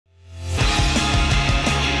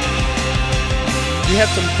We have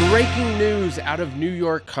some breaking news out of New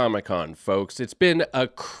York Comic Con, folks. It's been a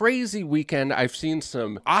crazy weekend. I've seen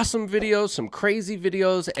some awesome videos, some crazy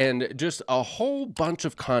videos, and just a whole bunch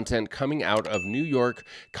of content coming out of New York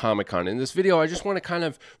Comic Con. In this video, I just want to kind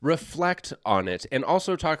of reflect on it and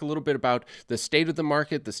also talk a little bit about the state of the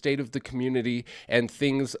market, the state of the community, and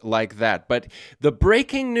things like that. But the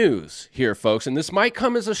breaking news here, folks, and this might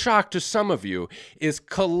come as a shock to some of you, is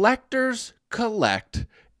collectors collect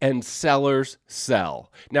and sellers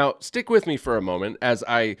sell. Now, stick with me for a moment as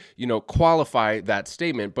I, qualify that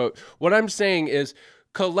statement. But what I'm saying is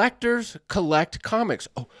collectors collect comics.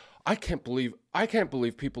 Oh, I can't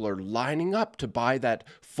believe people are lining up to buy that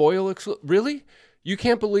foil. Really? You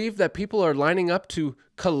can't believe that people are lining up to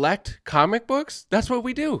collect comic books? That's what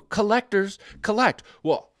we do. Collectors collect.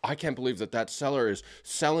 Well, I can't believe that seller is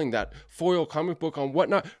selling that foil comic book on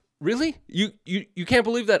whatnot. Really? You can't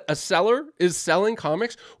believe that a seller is selling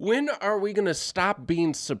comics? When are we going to stop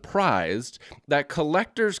being surprised that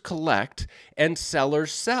collectors collect and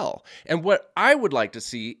sellers sell? And what I would like to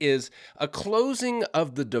see is a closing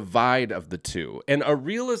of the divide of the two and a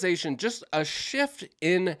realization, just a shift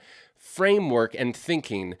in framework and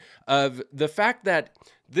thinking of the fact that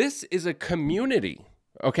this is a community.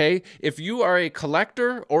 Okay, if you are a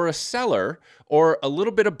collector or a seller or a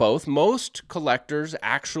little bit of both, most collectors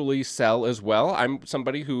actually sell as well. I'm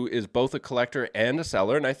somebody who is both a collector and a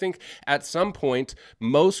seller, and I think at some point,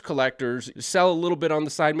 most collectors sell a little bit on the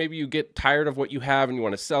side. Maybe you get tired of what you have and you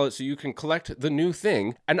want to sell it so you can collect the new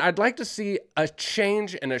thing. And I'd like to see a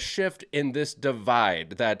change and a shift in this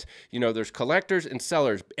divide that, there's collectors and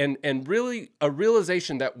sellers and really a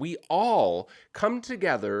realization that we all come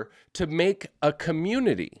together to make a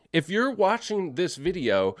community. If you're watching this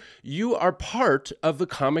video, you are part of the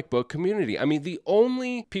comic book community. I mean, the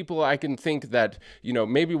only people I can think that,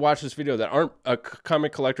 maybe watch this video that aren't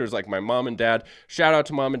comic collectors like my mom and dad. Shout out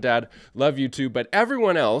to mom and dad. Love you too. But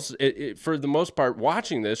everyone else, for the most part,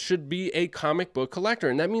 watching this should be a comic book collector.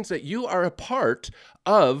 And that means that you are a part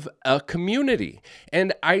of a community.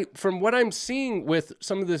 And from what I'm seeing with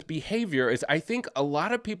some of this behavior is I think a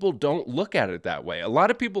lot of people don't look at it that way. A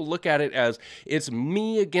lot of people look at it as it's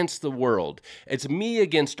me against the world. It's me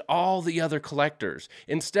against all the other collectors.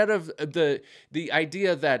 Instead of the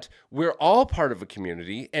idea that we're all part of a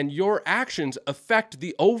community and your actions affect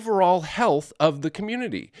the overall health of the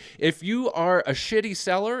community. If you are a shitty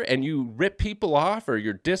seller and you rip people off or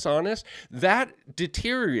you're dishonest, that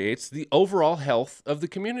deteriorates the overall health of the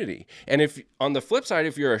community. And if on the flip side,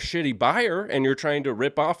 if you're a shitty buyer and you're trying to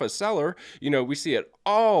rip off a seller, we see it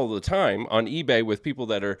all the time on eBay with people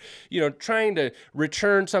that are, trying to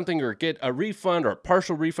return something or get a refund or a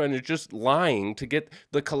partial refund and just lying to get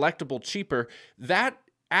the collectible cheaper. That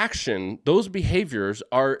action, those behaviors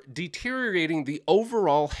are deteriorating the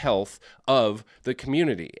overall health of the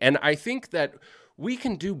community. And I think that we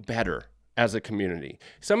can do better as a community.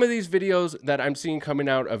 Some of these videos that I'm seeing coming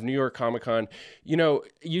out of New York Comic Con,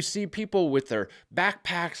 you see people with their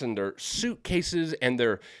backpacks and their suitcases and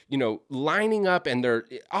they're, lining up and they're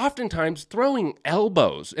oftentimes throwing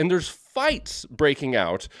elbows and there's fights breaking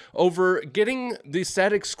out over getting the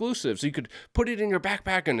set exclusives. You could put it in your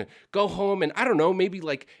backpack and go home and, I don't know, maybe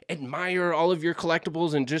like admire all of your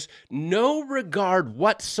collectibles and just no regard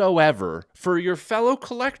whatsoever for your fellow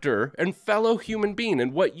collector and fellow human being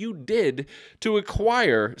and what you did to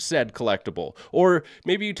acquire said collectible. Or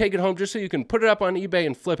maybe you take it home just so you can put it up on eBay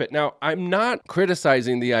and flip it. Now, I'm not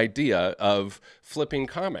criticizing the idea of flipping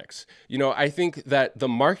comics. I think that the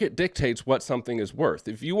market dictates what something is worth.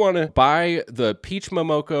 If you want to buy the Peach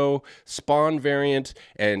Momoko Spawn variant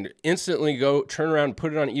and instantly go turn around and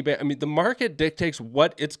put it on eBay, I mean, the market dictates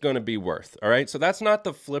what it's going to be worth, all right? So that's not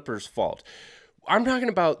the flipper's fault. I'm talking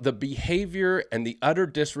about the behavior and the utter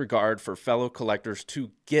disregard for fellow collectors to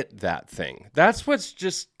get that thing. That's what's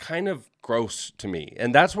just kind of gross to me.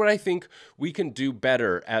 And that's what I think we can do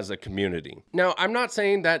better as a community. Now, I'm not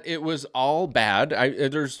saying that it was all bad.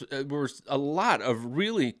 There was a lot of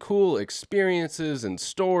really cool experiences and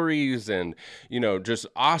stories and, just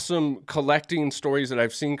awesome collecting stories that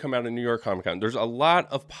I've seen come out of New York Comic Con. There's a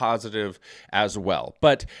lot of positive as well.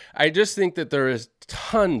 But I just think that there is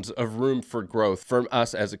tons of room for growth from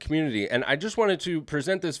us as a community. And I just wanted to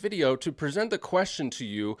present this video to present the question to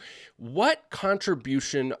you: what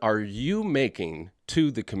contribution are you you making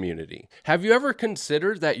to the community? Have you ever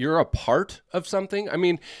considered that you're a part of something? I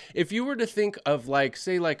mean, if you were to think of like,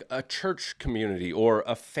 say like a church community or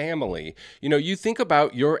a family, you think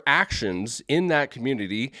about your actions in that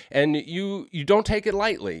community and you don't take it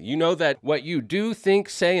lightly. You know that what you do, think,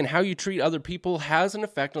 say, and how you treat other people has an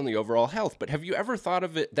effect on the overall health. But have you ever thought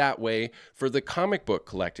of it that way for the comic book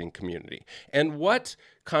collecting community? And what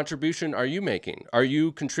contribution are you making? Are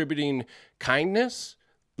you contributing kindness,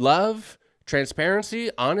 love, transparency,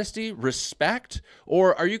 honesty, respect,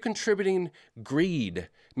 or are you contributing greed,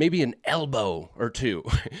 maybe an elbow or two?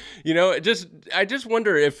 I just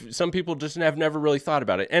wonder if some people just have never really thought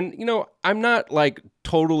about it. And, I'm not like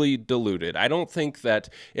totally deluded. I don't think that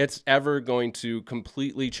it's ever going to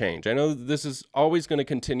completely change. I know this is always going to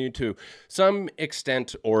continue to some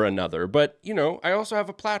extent or another, but, I also have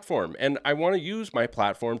a platform and I want to use my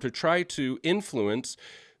platform to try to influence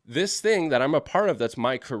this thing that I'm a part of, that's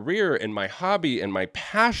my career and my hobby and my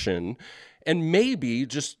passion. And maybe,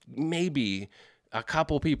 just maybe, a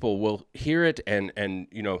couple people will hear it and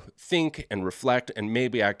think and reflect and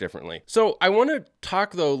maybe act differently. So I want to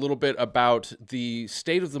talk, though, a little bit about the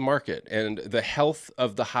state of the market and the health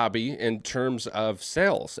of the hobby in terms of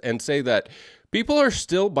sales, and say that people are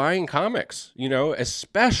still buying comics,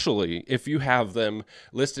 especially if you have them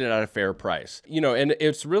listed at a fair price. And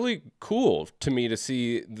it's really cool to me to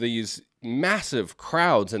see these massive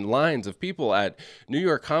crowds and lines of people at New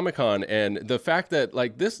York Comic Con, and the fact that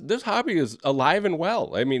like this hobby is alive and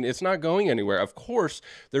well. I mean, it's not going anywhere. Of course,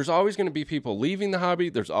 there's always going to be people leaving the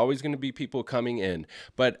hobby. There's always going to be people coming in.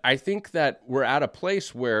 But I think that we're at a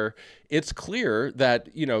place where it's clear that,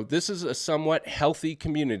 this is a somewhat healthy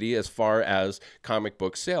community as far as comic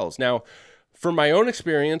book sales. Now, from my own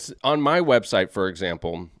experience on my website, for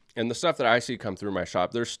example, and the stuff that I see come through my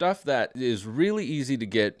shop, there's stuff that is really easy to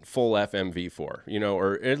get full FMV for,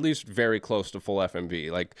 or at least very close to full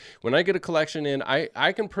FMV. Like when I get a collection in,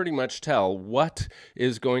 I can pretty much tell what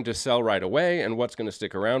is going to sell right away and what's going to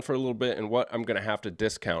stick around for a little bit and what I'm going to have to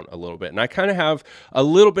discount a little bit. And I kind of have a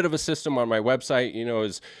little bit of a system on my website,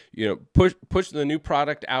 push the new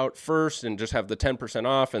product out first and just have the 10%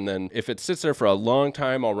 off. And then if it sits there for a long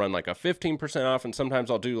time, I'll run like a 15% off. And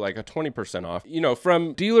sometimes I'll do like a 20% off.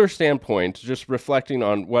 From dealer standpoint, just reflecting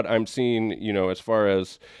on what I'm seeing, as far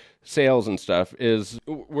as sales and stuff, is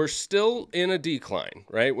we're still in a decline,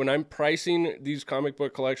 right? When I'm pricing these comic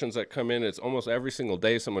book collections that come in, it's almost every single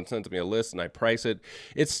day someone sends me a list and I price it.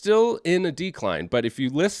 It's still in a decline, but if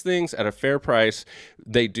you list things at a fair price,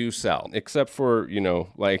 they do sell, except for,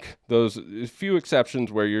 like those few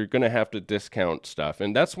exceptions where you're going to have to discount stuff.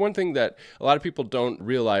 And that's one thing that a lot of people don't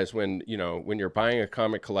realize when you're buying a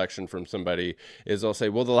comic collection from somebody, is they'll say,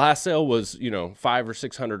 well, the last sale was, $500 or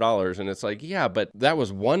 $600. And it's like, yeah, but that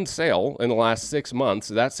was one sale in the last 6 months.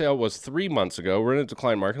 That sale was 3 months ago. We're in a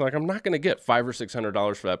decline market. Like, I'm not going to get $500 or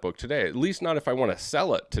 $600 for that book today. At least not if I want to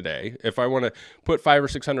sell it today. If I want to put $500 or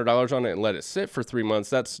 $600 on it and let it sit for 3 months,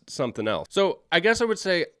 that's something else. So I guess I would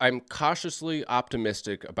say I'm cautiously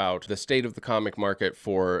optimistic about the state of the comic market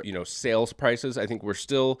for, sales prices. I think we're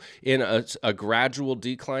still in a gradual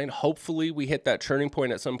decline. Hopefully we hit that turning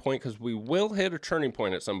point at some point, because we will hit a turning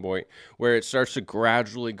point at some point where it starts to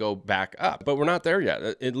gradually go back up. But we're not there yet.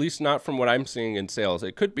 At least not from what I'm seeing in sales.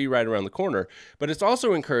 It could be right around the corner, but it's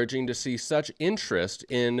also encouraging to see such interest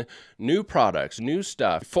in new products, new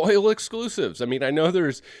stuff, foil exclusives. I mean, I know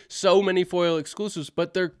there's so many foil exclusives,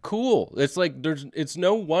 but they're cool. It's like it's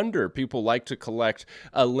no wonder people like to collect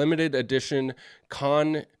a limited edition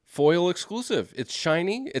con foil exclusive. It's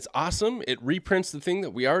shiny. It's awesome. It reprints the thing that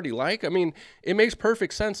we already like. I mean, it makes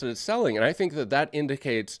perfect sense that it's selling. And I think that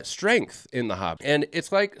indicates strength in the hobby. And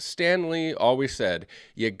it's like Stan Lee always said,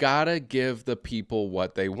 you gotta give the people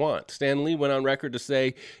what they want. Stan Lee went on record to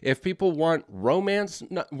say, if people want romance,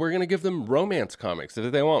 we're going to give them romance comics.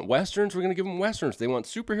 If they want Westerns, we're going to give them Westerns. If they want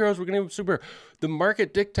superheroes, we're going to give them superheroes. The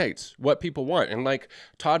market dictates what people want. And like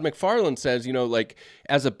Todd McFarlane says, like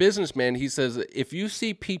as a businessman, he says, if you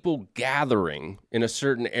see people gathering in a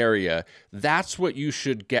certain area, that's what you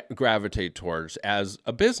should gravitate towards as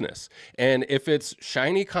a business. And if it's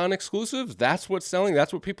shiny con exclusives, that's what's selling.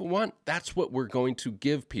 That's what people want. That's what we're going to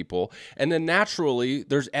give people. And then naturally,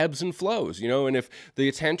 there's ebbs and flows, and if the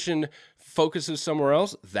attention focuses somewhere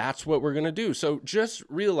else, that's what we're going to do. So just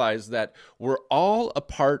realize that we're all a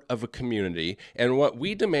part of a community, and what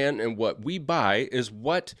we demand and what we buy is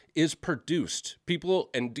what is produced. People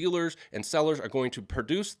and dealers and sellers are going to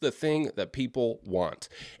produce the thing that people want.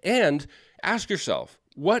 And ask yourself,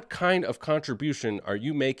 what kind of contribution are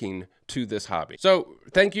you making to this hobby? So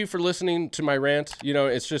thank you for listening to my rant. You know,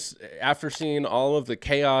 it's just after seeing all of the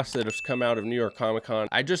chaos that has come out of New York Comic Con,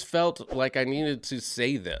 I just felt like I needed to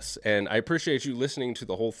say this, and I appreciate you listening to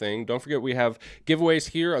the whole thing. Don't forget we have giveaways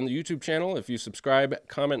here on the YouTube channel. If you subscribe,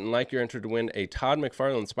 comment, and like, you're entered to win a Todd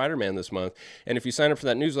McFarlane Spider-Man this month. And if you sign up for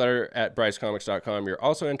that newsletter at BryceComics.com, you're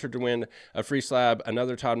also entered to win a free slab,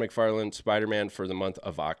 another Todd McFarlane Spider-Man for the month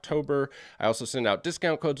of October. I also send out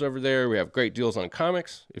discount codes over there. We have great deals on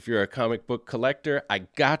comics. If you're a comic book collector, I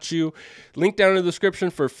got you. Link down in the description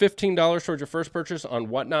for $15 towards your first purchase on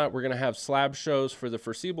Whatnot. We're going to have slab shows for the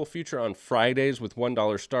foreseeable future on Fridays with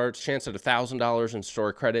 $1 starts, chance at $1,000 in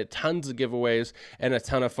store credit, tons of giveaways, and a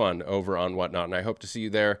ton of fun over on Whatnot, and I hope to see you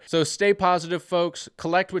there. So stay positive, folks.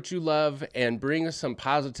 Collect what you love and bring some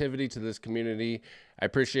positivity to this community. I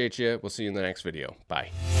appreciate you. We'll see you in the next video. Bye.